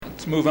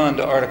Let's move on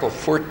to Article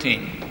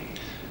 14.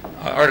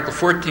 Article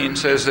 14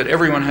 says that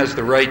everyone has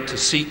the right to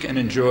seek and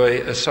enjoy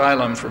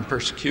asylum from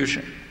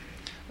persecution.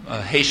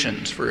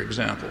 Haitians, for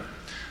example.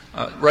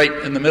 Right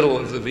in the middle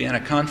of the Vienna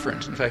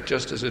Conference, in fact,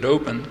 just as it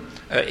opened,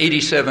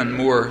 87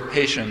 more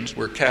Haitians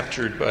were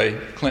captured by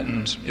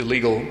Clinton's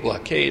illegal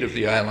blockade of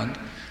the island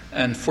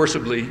and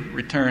forcibly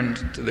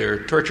returned to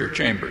their torture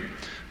chamber.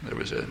 There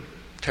was a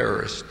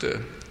terrorist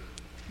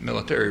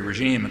military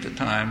regime at the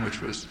time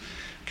which was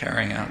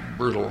carrying out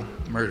brutal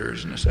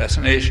murders and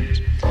assassinations.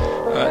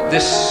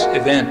 This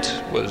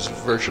event was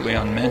virtually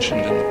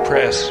unmentioned in the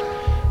press,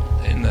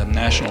 in the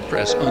national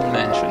press,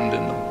 unmentioned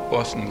in the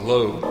Boston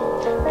Globe.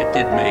 It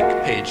did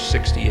make page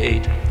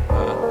 68,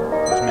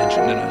 was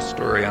mentioned in a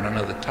story on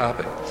another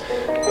topic.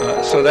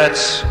 So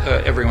that's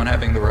everyone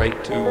having the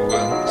right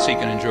to seek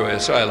and enjoy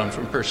asylum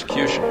from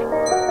persecution.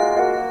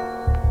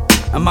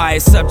 Am I a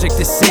subject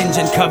to singe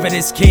and covered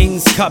as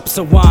kings? Cups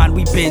of wine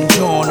we binge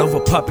on over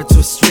puppets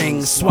with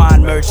strings.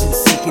 Swine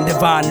merchants seeking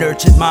divine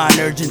nurtured mind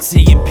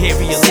urgency.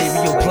 Imperial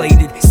cereal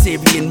plated,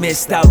 Syrian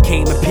mist out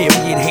came a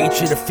period.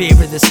 Hatred, a fear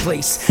of this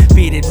place.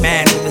 Bearded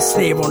man with a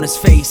sneer on his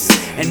face.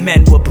 And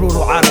men were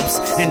brutal Arabs,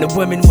 and the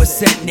women were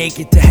sent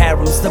naked to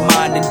harems. The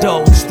mind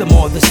indulged, the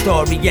more the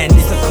story ended.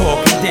 The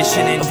core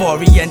conditioning of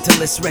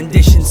Orientalist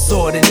renditions,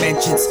 sword and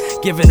mentions,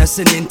 giving us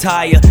an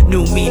entire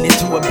new meaning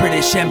to a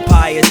British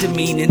Empire,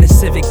 demeaning a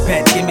civic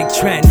bent, gimmick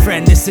trend.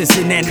 Friend, this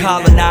isn't end.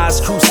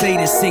 Colonized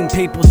crusaders sing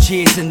papal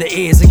cheers in the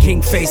ears of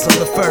King Faisal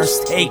the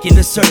First. Aching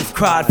the serf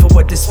cried for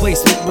what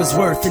displacement was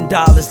worth in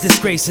dollars,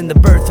 disgracing the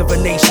birth of a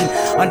nation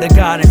under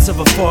guidance of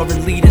a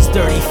foreign leader's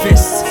dirty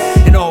fists.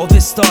 And all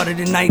this started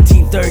in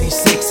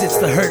 1936. It's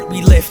the hurt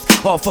we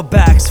lift off our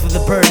backs for the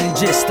burden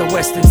gist. The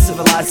Western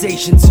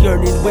civilization's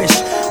yearning wish.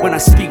 When I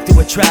speak to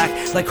a track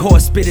like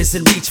horse bidders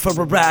and reach for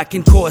Iraq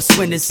and course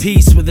winners.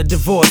 Peace with a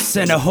divorce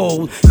and a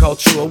whole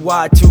cultural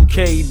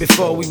Y2K.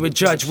 Before we were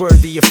judged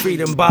worthy of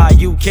freedom by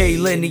UK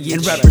lineage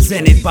and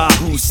represented by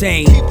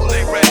Hussein. People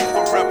ain't ready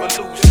for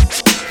revolution.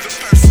 The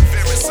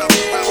perseverance of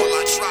the rebel,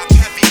 I drop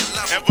heavy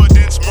level.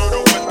 Evidence,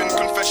 murder, weapon,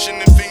 confession,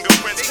 and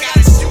fingerprints. They got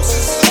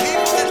excuses for the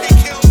people that they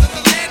killed and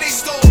the land they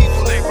stole.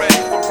 People ain't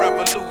ready for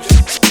revolution.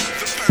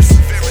 The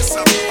perseverance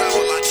of the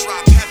rebel, I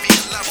drop heavy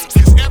level.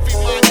 Cause every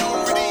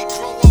minority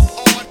grow up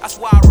hard. That's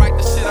why I write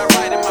the shit I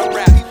write in my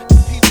rap.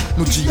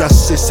 Nous dit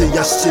assez, c'est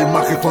assez,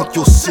 ma révente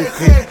yo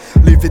serré.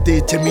 Les VD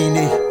est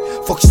terminé,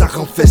 faut que ça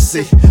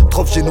renfessé.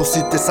 Trop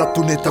génocide et ça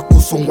tourne d'un coup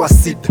son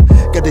acide.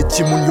 Gade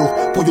Timounio,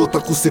 pour yo d'un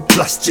coup c'est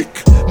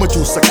plastique. Moi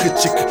dis ça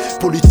critique,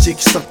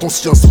 politique, sans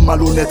conscience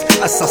malhonnête.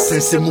 Assassin,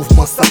 c'est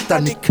mouvement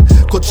satanique.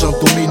 Côte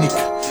Jean-Dominique,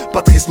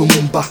 Patrice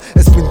Lumumba.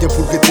 Esprit bien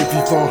pour rester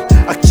vivant,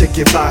 à Che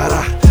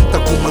Guevara. T'as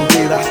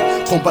commandé là,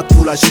 combattre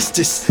pour la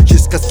justice.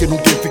 Jusqu'à ce que nous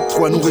gagne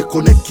victoire, nous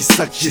reconnaître qui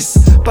s'agisse.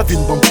 Pas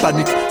une bombe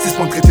panique, si ce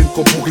qu'on traite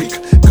comme bourrique.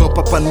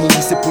 Grand-papa nous dit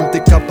c'est pour une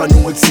décapable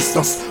nos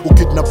existence. Ou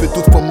kidnapper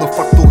toute forme de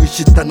factory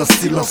gitane en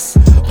silence.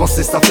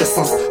 Penser ça fait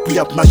sens, puis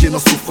y'a nager dans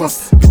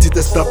souffrance. Petit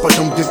esclavage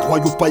en bien droit,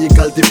 yo pas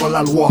égal devant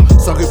la loi.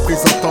 Sans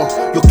représentant,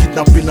 yo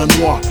kidnappé dans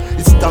noir.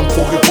 It's time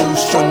for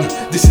revolution,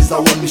 this is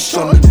our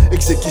mission.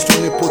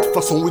 Exécution n'importe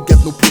façon, we get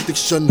no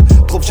protection.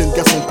 Trop jeunes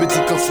garçons petits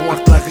quand son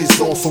acte la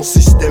raison. Son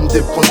système de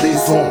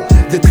pendaison,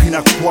 détrine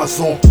à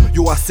poison.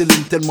 Yo assez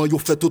tellement yo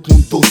fait tout le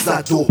monde dos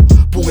à dos.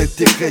 Pour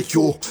intégrer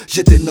yo,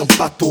 j'étais dans le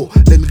bateau.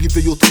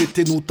 L'enrivé yo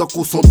traité nous tant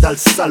qu'on sont dans le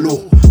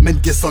salaud. Men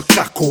guess sans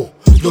caco,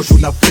 yo joue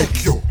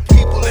avec yo.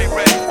 People ain't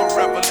ready for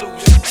revolution.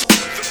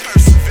 The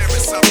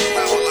perseverance of the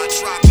rebel, I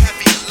drop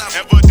heavy level.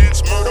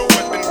 Evidence, murder,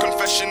 weapon,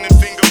 confession, and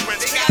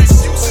fingerprints. They got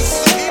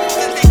excuses for the people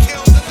that they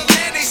killed and the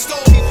land they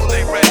stole. People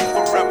ain't ready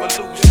for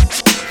revolution.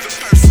 The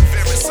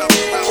perseverance of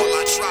the rebel,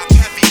 I drop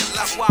heavy level.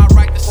 That's why I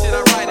write the shit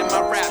I write in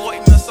my rap.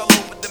 Pointing us all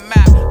over the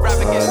map.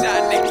 Rapping get shot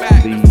in their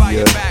back and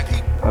fire back.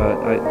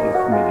 Let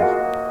me just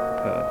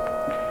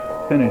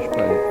finish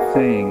by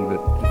saying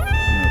that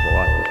there's a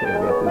lot to say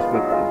about this,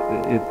 but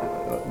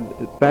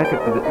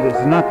this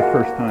is not the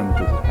first time that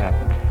this has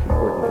happened. It's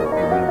important to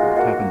remember.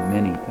 It's happened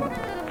many times.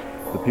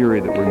 The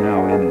period that we're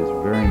now in is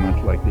very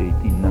much like the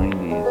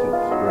 1890s.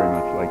 It's very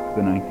much like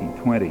the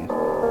 1920s.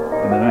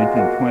 In the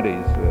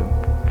 1920s,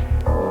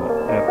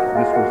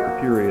 this was the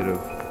period of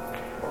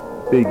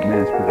big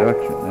mass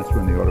production. That's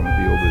when the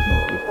automobile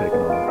business was taken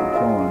off and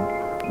so on.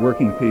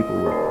 Working people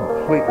were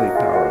completely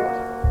powerless.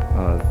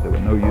 There were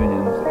no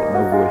unions,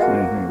 no voice in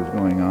anything that was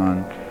going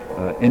on.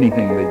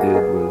 Anything they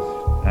did was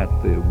at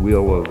the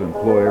will of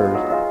employers.